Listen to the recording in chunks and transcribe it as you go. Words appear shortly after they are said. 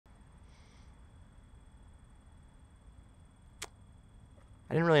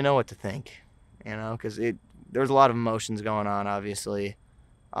I didn't really know what to think, because there was a lot of emotions going on, obviously.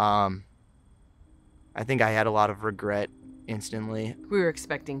 Um, I think I had a lot of regret instantly. We were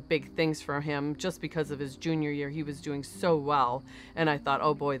expecting big things from him just because of his junior year. He was doing so well. And I thought,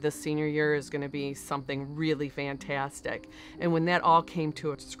 oh boy, this senior year is going to be something really fantastic. And when that all came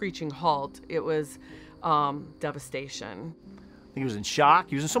to a screeching halt, it was devastation. I think he was in shock.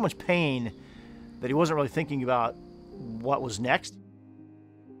 He was in so much pain that he wasn't really thinking about what was next.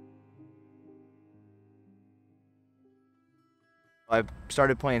 I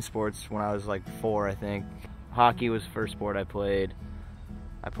started playing sports when I was like 4, I think. Hockey was the first sport I played.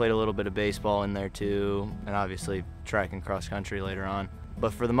 I played a little bit of baseball in there too, and obviously track and cross country later on.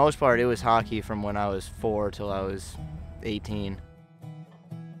 But for the most part, it was hockey from when I was 4 till I was 18.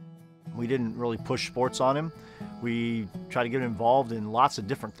 We didn't really push sports on him. We tried to get him involved in lots of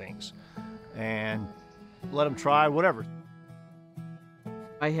different things and let him try whatever.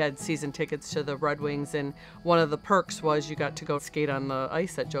 I had season tickets to the Red Wings, and one of the perks was you got to go skate on the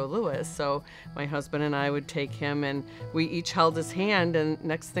ice at Joe Louis. So my husband and I would take him, and we each held his hand, and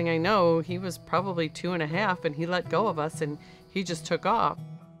next thing I know, he was probably 2.5, and he let go of us, and he just took off.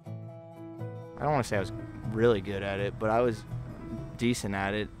 I don't want to say I was really good at it, but I was decent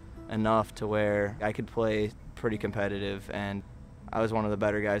at it, enough to where I could play pretty competitive, and I was one of the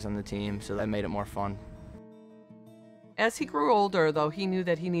better guys on the team, so that made it more fun. As he grew older, though, he knew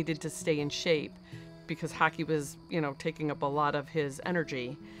that he needed to stay in shape because hockey was, taking up a lot of his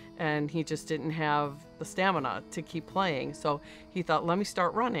energy, and he just didn't have the stamina to keep playing. So he thought, let me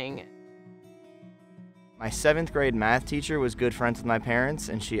start running. My 7th grade math teacher was good friends with my parents,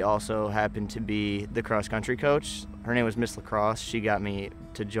 and she also happened to be the cross country coach. Her name was Miss Lacrosse. She got me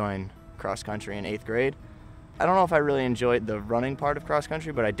to join cross country in 8th grade. I don't know if I really enjoyed the running part of cross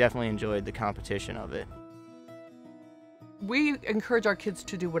country, but I definitely enjoyed the competition of it. We encourage our kids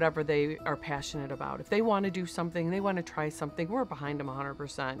to do whatever they are passionate about. If they want to do something, they want to try something, we're behind them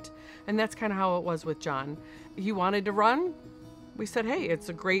 100%. And that's kind of how it was with John. He wanted to run. We said, hey, it's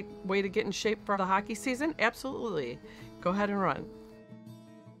a great way to get in shape for the hockey season. Absolutely. Go ahead and run.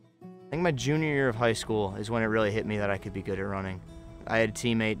 I think my junior year of high school is when it really hit me that I could be good at running. I had a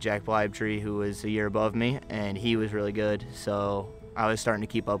teammate, Jack Bleibtree, who was a year above me, and he was really good. So I was starting to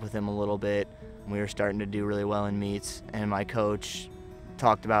keep up with him a little bit. We were starting to do really well in meets, and my coach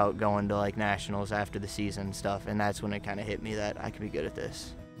talked about going to like nationals after the season and stuff, and that's when it kind of hit me that I could be good at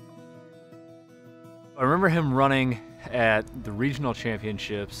this. I remember him running at the regional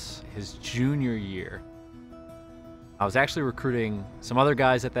championships his junior year. I was actually recruiting some other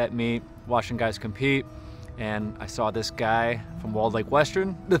guys at that meet, watching guys compete, and I saw this guy from Walled Lake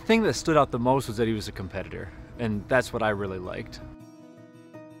Western. The thing that stood out the most was that he was a competitor, and that's what I really liked.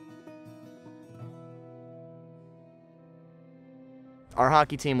 Our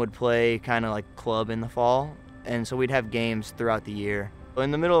hockey team would play kind of like club in the fall, and so we'd have games throughout the year.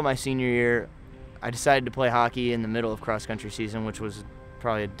 In the middle of my senior year, I decided to play hockey in the middle of cross-country season, which was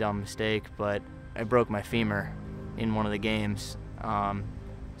probably a dumb mistake, but I broke my femur in one of the games.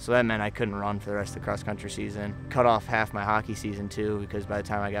 So that meant I couldn't run for the rest of the cross-country season. Cut off half my hockey season too, because by the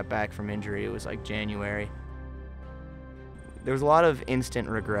time I got back from injury, it was like January. There was a lot of instant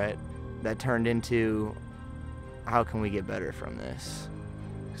regret that turned into, how can we get better from this?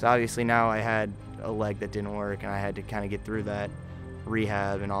 Because obviously now I had a leg that didn't work, and I had to kind of get through that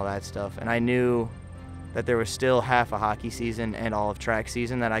rehab and all that stuff. And I knew that there was still half a hockey season and all of track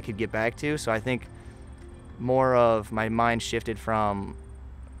season that I could get back to. So I think more of my mind shifted from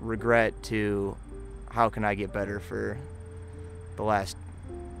regret to how can I get better for the last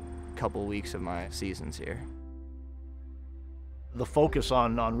couple weeks of my seasons here. The focus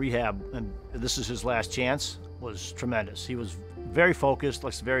on rehab, and this is his last chance, was tremendous. He was very focused,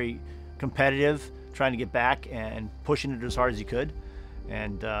 looks very competitive, trying to get back and pushing it as hard as he could.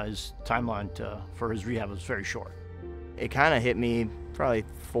 And his timeline for his rehab was very short. It kind of hit me probably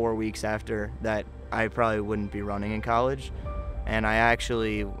 4 weeks after that I probably wouldn't be running in college. And I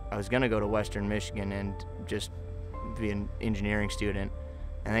was going to go to Western Michigan and just be an engineering student.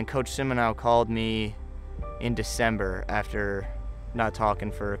 And then Coach Simenow called me in December after not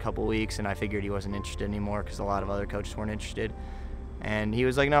talking for a couple weeks, and I figured he wasn't interested anymore because a lot of other coaches weren't interested. And he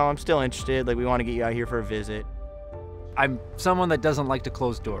was like, no, I'm still interested. Like, we want to get you out here for a visit. I'm someone that doesn't like to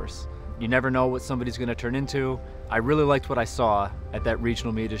close doors. You never know what somebody's going to turn into. I really liked what I saw at that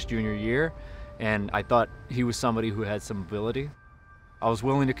regional meet his junior year, and I thought he was somebody who had some ability. I was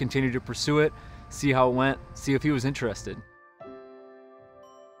willing to continue to pursue it, see how it went, see if he was interested.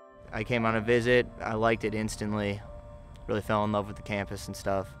 I came on a visit. I liked it instantly. Really fell in love with the campus and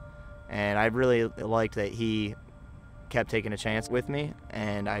stuff. And I really liked that he kept taking a chance with me,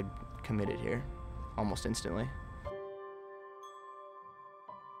 and I committed here almost instantly.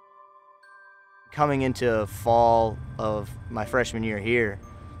 Coming into fall of my freshman year here,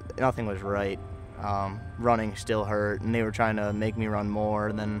 nothing was right. Running still hurt, and they were trying to make me run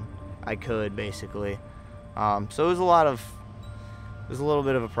more than I could, basically. So it was a little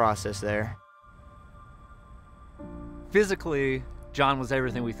bit of a process there. Physically, John was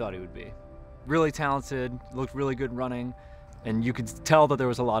everything we thought he would be. Really talented, looked really good running, and you could tell that there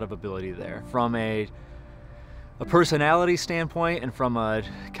was a lot of ability there. From a personality standpoint and from a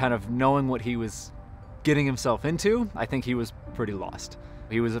kind of knowing what he was getting himself into, I think he was pretty lost.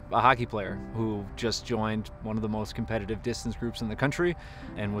 He was a hockey player who just joined one of the most competitive distance groups in the country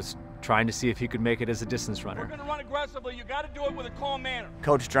and was trying to see if he could make it as a distance runner. We're going to run aggressively. You got to do it with a calm manner.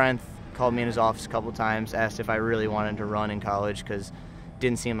 Coach Drenth called me in his office a couple times, asked if I really wanted to run in college because it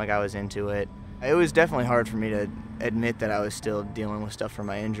didn't seem like I was into it. It was definitely hard for me to admit that I was still dealing with stuff from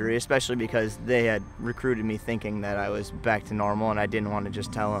my injury, especially because they had recruited me thinking that I was back to normal, and I didn't want to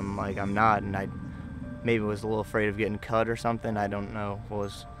just tell them like I'm not, and I maybe was a little afraid of getting cut or something. I don't know what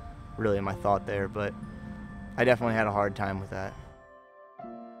was really my thought there, but I definitely had a hard time with that.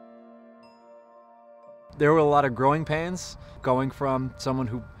 There were a lot of growing pains going from someone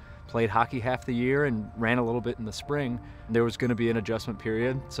who played hockey half the year and ran a little bit in the spring. There was going to be an adjustment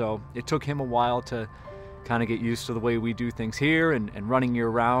period, so it took him a while to kind of get used to the way we do things here and running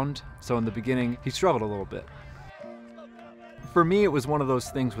year-round. So in the beginning, he struggled a little bit. For me, it was one of those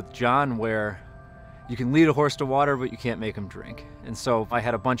things with John where you can lead a horse to water, but you can't make him drink. And so I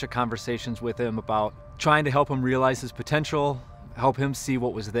had a bunch of conversations with him about trying to help him realize his potential, help him see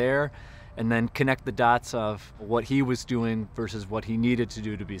what was there, and then connect the dots of what he was doing versus what he needed to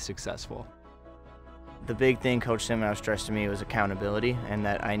do to be successful. The big thing Coach Siminow stressed to me was accountability, and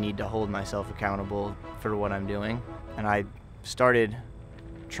that I need to hold myself accountable for what I'm doing. And I started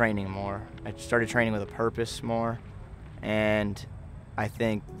training more. I started training with a purpose more, and I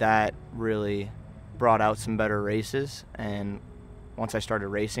think that really brought out some better races. And once I started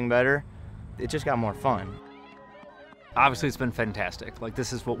racing better, it just got more fun. Obviously, it's been fantastic. Like,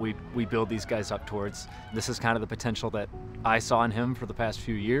 this is what we build these guys up towards. This is kind of the potential that I saw in him for the past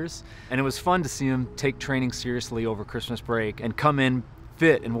few years. And it was fun to see him take training seriously over Christmas break and come in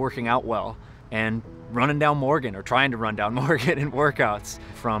fit and working out well and running down Morgan or trying to run down Morgan in workouts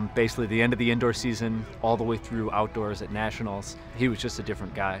from basically the end of the indoor season all the way through outdoors at nationals. He was just a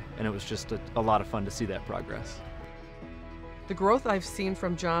different guy, and it was just a lot of fun to see that progress. The growth I've seen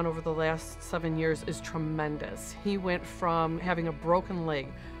from John over the last 7 years is tremendous. He went from having a broken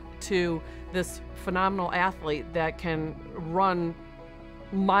leg to this phenomenal athlete that can run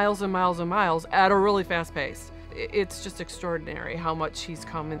miles and miles and miles at a really fast pace. It's just extraordinary how much he's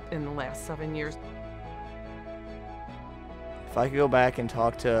come in the last 7 years. If I could go back and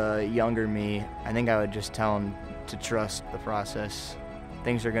talk to younger me, I think I would just tell him to trust the process.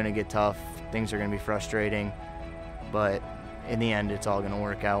 Things are going to get tough, things are going to be frustrating, but in the end, it's all going to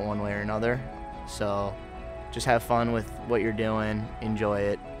work out one way or another. So just have fun with what you're doing, enjoy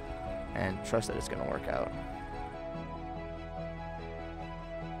it, and trust that it's going to work out.